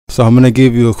So I'm gonna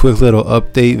give you a quick little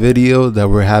update video that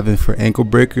we're having for Ankle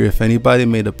Breaker. If anybody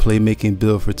made a playmaking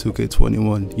build for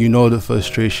 2K21, you know the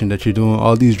frustration that you're doing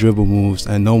all these dribble moves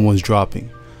and no one's dropping.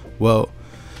 Well,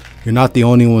 you're not the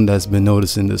only one that's been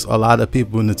noticing this. A lot of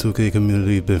people in the 2K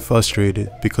community have been frustrated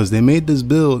because they made this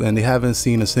build and they haven't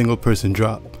seen a single person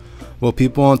drop. Well,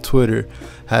 people on Twitter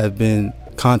have been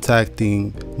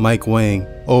contacting Mike Wang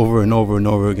over and over and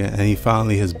over again, and he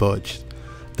finally has budged.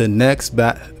 The next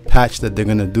patch that they're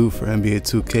gonna do for NBA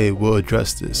 2K will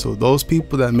address this. So those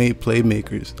people that made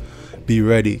playmakers, be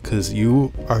ready, because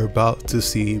you are about to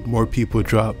see more people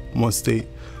drop once they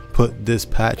put this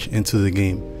patch into the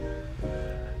game.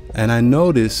 And I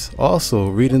noticed also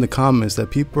reading the comments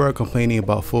that people are complaining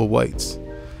about full whites.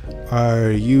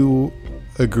 Are you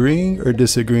agreeing or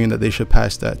disagreeing that they should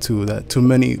patch that too, that too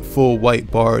many full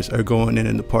white bars are going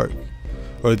in the park?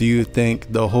 Or do you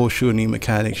think the whole shooting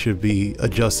mechanic should be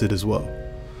adjusted as well?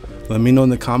 Let me know in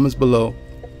the comments below.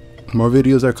 More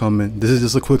videos are coming. This is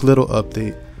just a quick little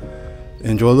update.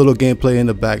 Enjoy a little gameplay in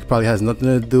the back. Probably has nothing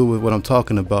to do with what I'm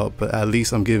talking about, but at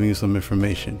least I'm giving you some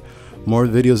information. More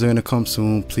videos are going to come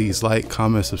soon. Please like,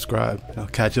 comment, subscribe. I'll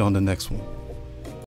catch you on the next one.